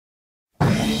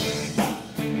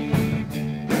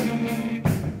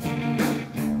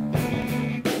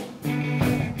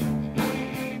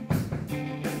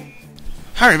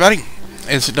Hi everybody,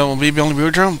 it's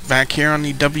WGS back here on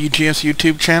the WGS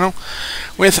YouTube channel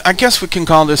with, I guess we can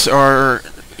call this our,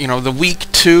 the week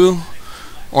 2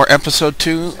 or episode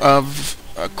 2 of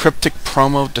a Cryptic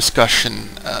promo discussion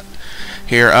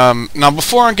here. Now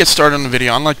before I get started on the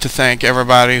video, I'd like to thank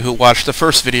everybody who watched the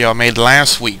first video I made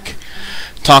last week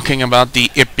talking about the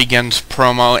It Begins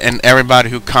promo, and everybody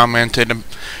who commented.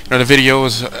 The video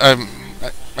was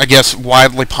I guess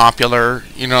widely popular,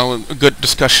 a good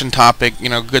discussion topic,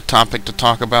 good topic to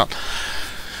talk about.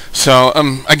 So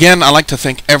again, I'd like to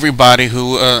thank everybody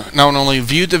who not only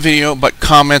viewed the video but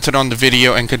commented on the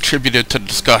video and contributed to the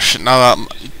discussion. Now,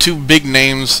 two big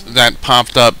names that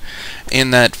popped up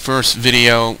in that first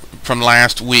video from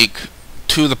last week,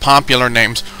 two of the popular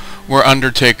names were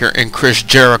Undertaker and Chris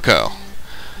Jericho.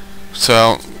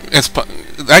 So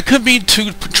that could be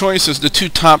two choices, the two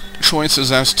top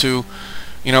choices as to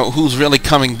who's really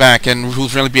coming back and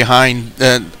who's really behind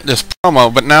this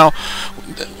promo. But now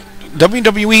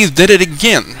WWE did it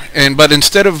again, but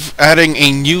instead of adding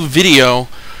a new video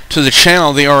to the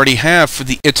channel they already have for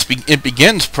the It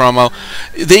Begins promo,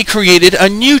 they created a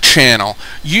new channel,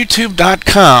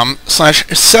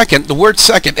 youtube.com/second, the word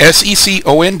second,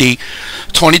 SECOND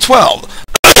 2012.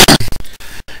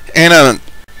 And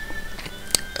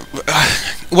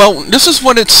well, this is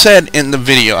what it said in the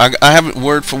video. I have it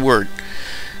word for word.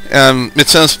 It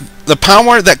says, "The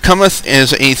power that cometh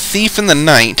is a thief in the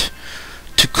night,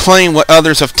 to claim what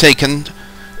others have taken,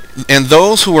 and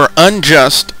those who are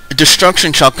unjust,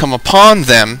 destruction shall come upon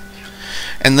them,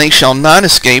 and they shall not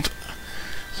escape.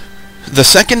 The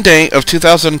second day of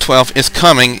 2012 is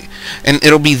coming, and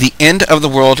it'll be the end of the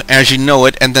world as you know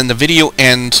it," and then the video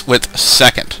ends with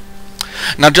second.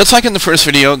 Now, just like in the first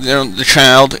video, the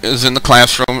child is in the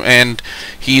classroom and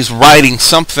he's writing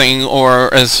something, or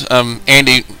as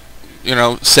Andy,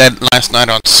 said last night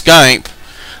on Skype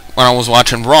when I was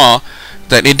watching Raw,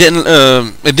 that it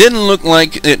didn't look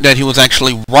like that he was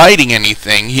actually writing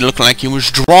anything. He looked like he was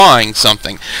drawing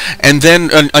something. And then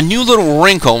a new little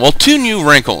wrinkle, well, two new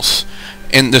wrinkles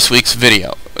in this week's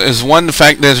video is one, the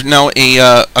fact there's now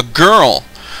a girl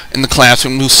in the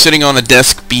classroom who's sitting on a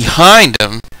desk behind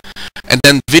him. And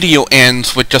then the video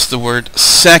ends with just the word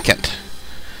second.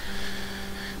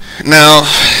 Now,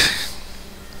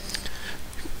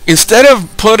 instead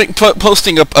of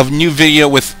posting up a new video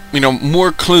with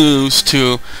more clues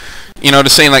to to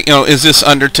say, like, is this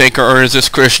Undertaker or is this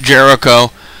Chris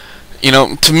Jericho,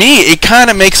 to me it kind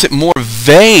of makes it more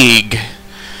vague,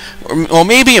 or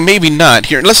maybe and maybe not.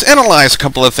 Here, let's analyze a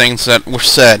couple of things that were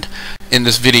said in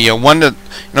this video. One, that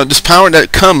this power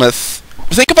that cometh.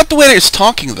 Think about the way that it's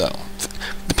talking, though.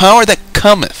 The power that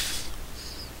cometh.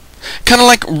 Kind of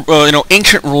like,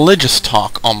 ancient religious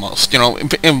talk, almost. In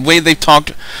the way they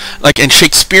talked, like in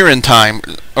Shakespearean time,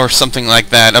 or something like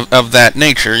that, of that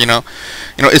nature,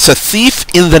 it's a thief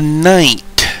in the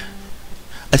night.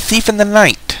 A thief in the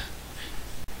night.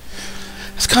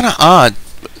 It's kind of odd.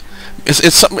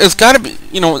 It's got to be,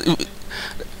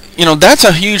 that's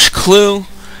a huge clue.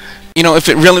 If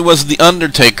it really was the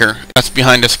Undertaker that's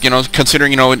behind us,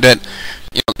 considering, that,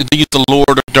 he's the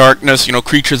Lord of Darkness,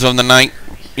 creatures of the night,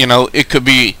 it could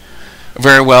be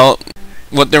very well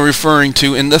what they're referring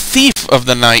to in the thief of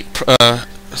the night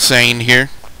saying here,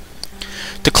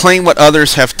 to claim what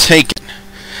others have taken,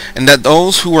 and that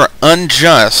those who are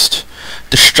unjust,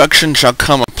 destruction shall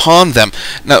come upon them.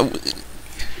 Now,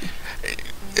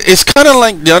 it's kind of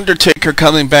like the Undertaker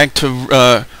coming back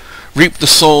to reap the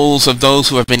souls of those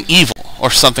who have been evil, or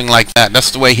something like that. That's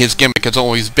the way his gimmick has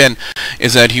always been,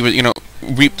 is that he would,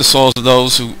 reap the souls of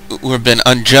those who have been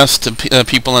unjust to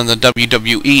people in the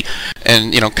WWE,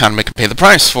 and, kind of make them pay the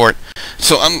price for it.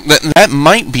 So that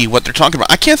might be what they're talking about.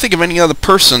 I can't think of any other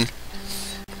person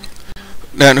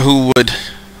who would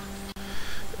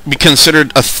be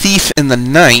considered a thief in the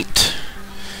night.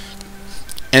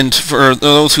 And for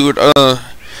those who would,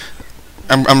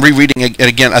 I'm rereading it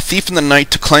again. "A thief in the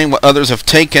night, to claim what others have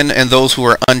taken, and those who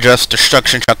are unjust,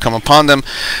 destruction shall come upon them,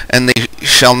 and they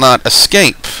shall not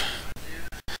escape."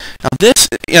 Now this,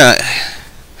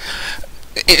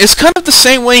 it's kind of the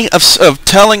same way of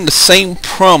telling the same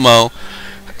promo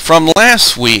from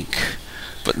last week,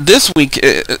 but this week,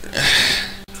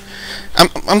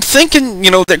 I'm thinking,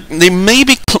 that they may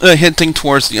be hinting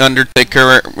towards the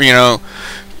Undertaker,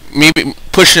 maybe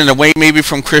pushing it away maybe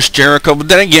from Chris Jericho. But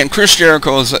then again, Chris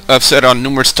Jericho, as I've said on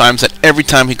numerous times, that every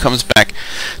time he comes back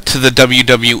to the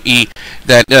WWE,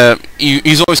 that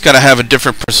he's always got to have a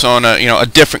different persona, a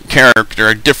different character,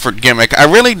 a different gimmick. I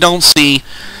really don't see,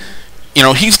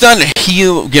 he's done a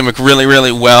heel gimmick really,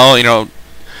 really well,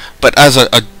 but as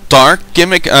a dark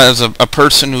gimmick, as a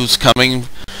person who's coming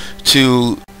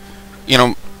to you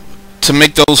know, to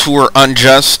make those who are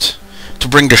unjust, to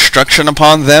bring destruction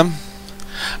upon them.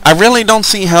 I really don't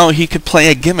see how he could play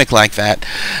a gimmick like that.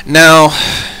 Now,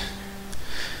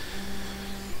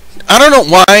 I don't know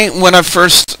why when I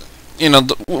first,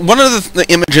 one of the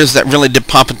images that really did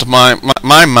pop into my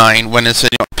mind when it said,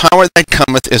 power that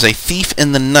cometh is a thief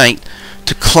in the night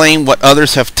to claim what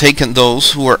others have taken,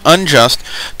 those who are unjust,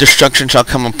 destruction shall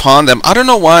come upon them. I don't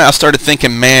know why I started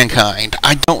thinking mankind.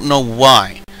 I don't know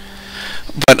why.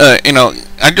 But,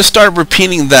 I just started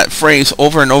repeating that phrase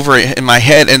over and over in my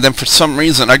head, and then for some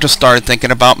reason I just started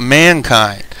thinking about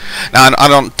mankind. Now, I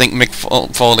don't think Mick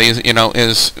Foley,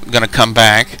 is going to come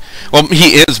back. Well,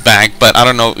 he is back, but I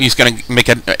don't know, he's going to make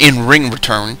an in-ring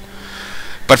return.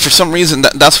 But for some reason,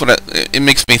 that's what it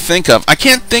makes me think of. I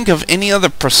can't think of any other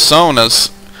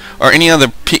personas or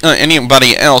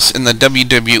anybody else in the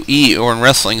WWE or in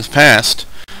wrestling's past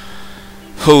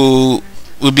who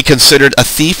would be considered a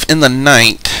thief in the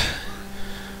night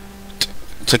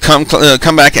to come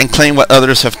back and claim what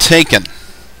others have taken.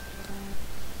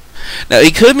 Now,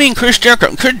 it could mean Chris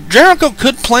Jericho. Jericho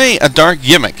could play a dark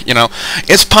gimmick,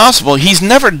 It's possible. He's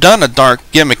never done a dark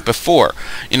gimmick before,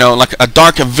 like a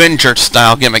Dark Avenger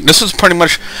style gimmick. This is pretty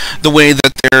much the way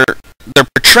that they're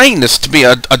portraying this to be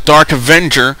a Dark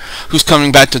Avenger who's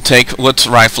coming back to take what's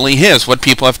rightfully his, what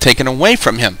people have taken away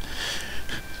from him.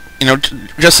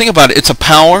 Just think about it. It's a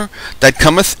power that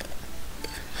cometh.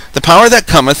 The power that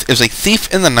cometh is a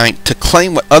thief in the night to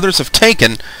claim what others have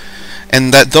taken,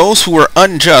 and that those who are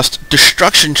unjust,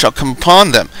 destruction shall come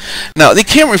upon them. Now, they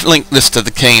can't link this to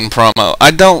the Kane promo.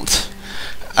 I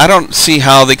don't see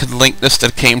how they could link this to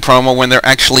the Kane promo when they're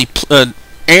actually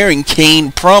airing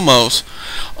Kane promos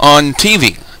on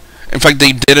TV. In fact,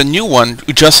 they did a new one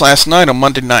just last night on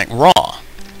Monday Night Raw.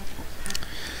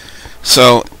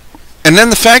 So, and then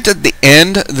the fact that they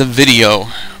end the video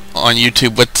on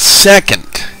YouTube with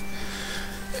second,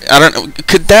 I don't know,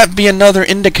 could that be another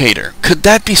indicator? Could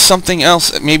that be something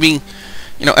else, maybe,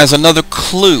 as another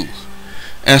clue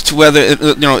as to whether,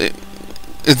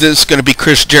 is this going to be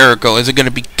Chris Jericho? Is it going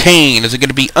to be Kane? Is it going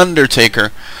to be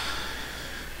Undertaker?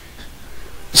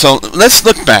 So, let's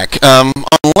look back. On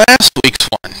last week's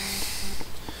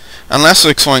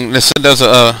one, they said there's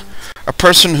a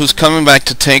person who's coming back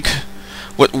to take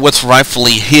what's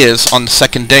rightfully his on the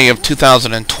second day of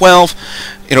 2012.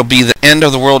 It'll be the end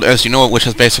of the world as you know it, which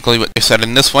is basically what they said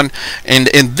in this one. And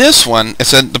in this one, it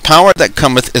said, the power that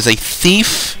cometh is a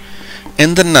thief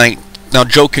in the night. Now,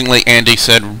 jokingly, Andy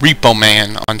said Repo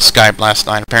Man on Skype last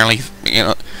night. Apparently,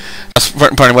 that's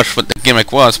pretty much what the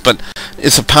gimmick was. But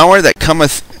it's a power that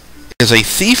cometh is a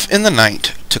thief in the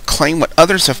night to claim what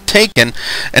others have taken.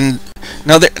 And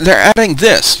now they're adding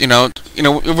this. We've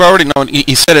already known.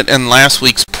 He said it in last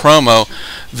week's promo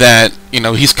that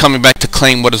he's coming back to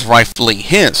claim what is rightfully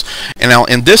his. And now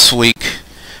in this week,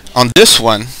 on this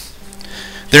one,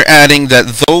 they're adding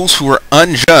that those who are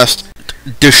unjust,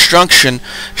 destruction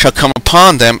shall come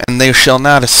upon them, and they shall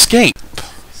not escape.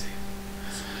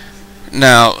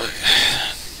 Now,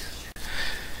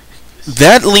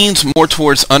 that leans more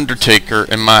towards Undertaker,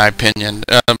 in my opinion,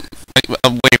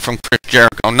 away from Chris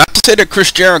Jericho. Not to say that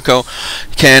Chris Jericho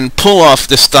can pull off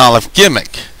this style of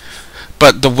gimmick,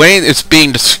 but the way it's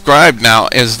being described now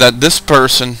is that this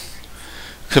person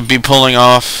could be pulling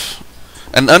off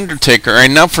an Undertaker.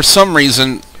 And now, for some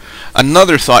reason,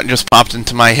 another thought just popped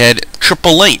into my head.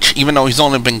 Triple H, even though he's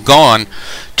only been gone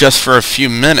just for a few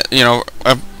minutes,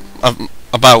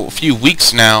 about a few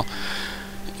weeks now,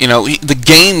 the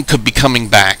game could be coming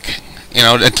back,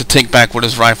 to take back what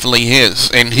is rightfully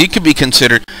his. And he could be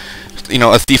considered,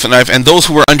 a thief and knife. And those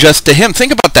who were unjust to him,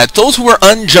 think about that. Those who were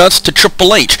unjust to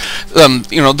Triple H,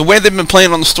 the way they've been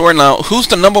playing on the story now, who's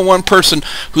the number one person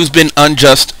who's been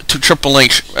unjust to Triple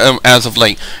H as of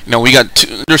late? We got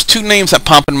there's two names that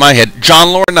pop in my head: John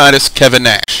Laurinaitis, Kevin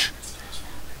Nash.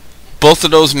 Both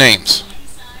of those names.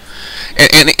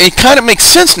 And it kind of makes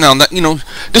sense now that,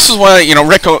 this is why,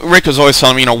 Rick is always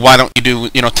telling me, why don't you do,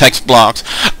 text blogs.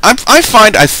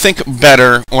 I think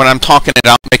better when I'm talking it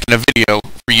out, making a video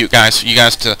for you guys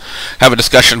to have a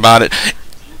discussion about it.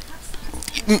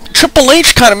 Triple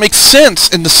H kind of makes sense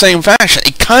in the same fashion.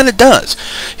 It kind of does.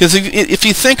 Because if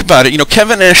you think about it,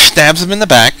 Kevin Nash stabs him in the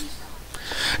back,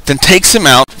 then takes him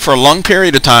out for a long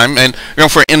period of time, and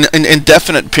for an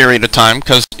indefinite period of time,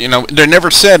 because they never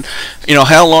said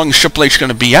how long is Triple H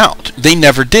going to be out. They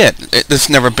never did. It's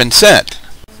never been said.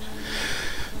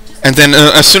 And then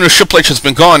as soon as Triple H has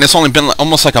been gone, it's only been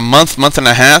almost like a month and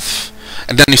a half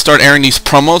And then he started airing these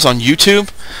promos on YouTube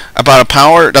about a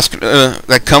power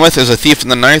that cometh as a thief in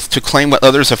the night to claim what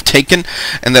others have taken,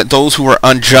 and that those who are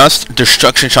unjust,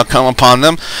 destruction shall come upon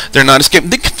them. They're not escaping.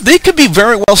 They could be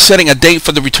very well setting a date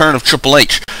for the return of Triple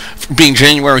H, being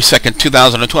January 2nd,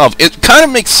 2012. It kind of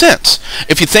makes sense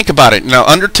if you think about it. Now,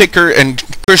 Undertaker and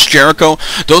Chris Jericho,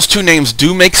 those two names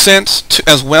do make sense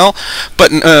as well.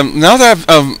 But now that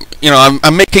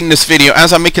I'm making this video,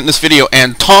 as I'm making this video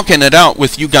and talking it out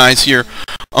with you guys here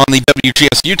on the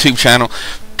WGS YouTube channel,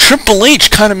 Triple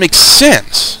H kind of makes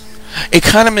sense. It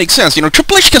kind of makes sense.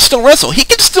 Triple H can still wrestle. He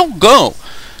can still go.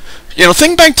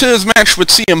 Think back to his match with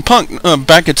CM Punk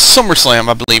back at SummerSlam,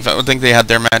 I believe. I think they had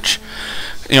their match,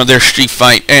 their street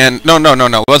fight. And no,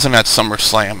 it wasn't at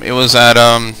SummerSlam. It was at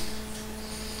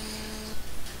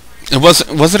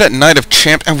was it at Night of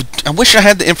Champ? I wish I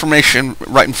had the information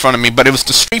right in front of me, but it was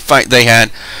the street fight they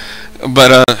had.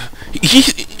 But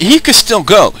he could still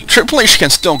go. Triple H can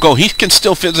still go. He can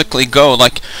still physically go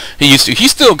like he used to.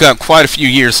 He's still got quite a few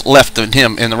years left in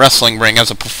him in the wrestling ring as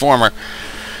a performer.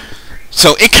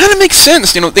 So it kind of makes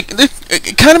sense,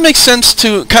 it kind of makes sense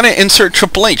to kind of insert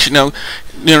Triple H.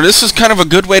 This is kind of a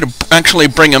good way to actually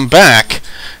bring him back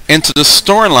into the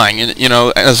storyline,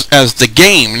 as the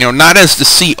game, not as the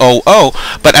COO,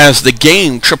 but as the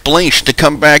game Triple H, to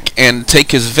come back and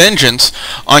take his vengeance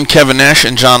on Kevin Nash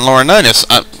and John Laurinaitis.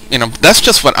 That's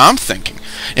just what I'm thinking.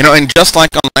 And just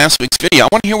like on last week's video, I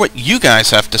want to hear what you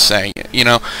guys have to say.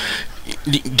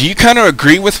 Do you kind of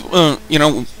agree with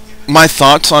my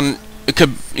thoughts on it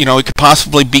could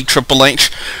possibly be Triple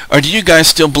H, or do you guys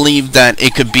still believe that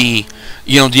it could be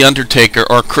The Undertaker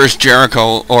or Chris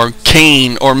Jericho or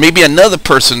Kane or maybe another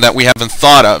person that we haven't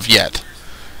thought of yet?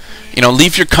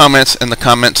 Leave your comments in the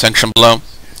comment section below.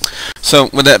 So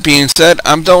with that being said,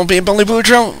 I'm Double B Billy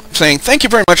Boudreaux saying thank you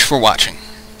very much for watching.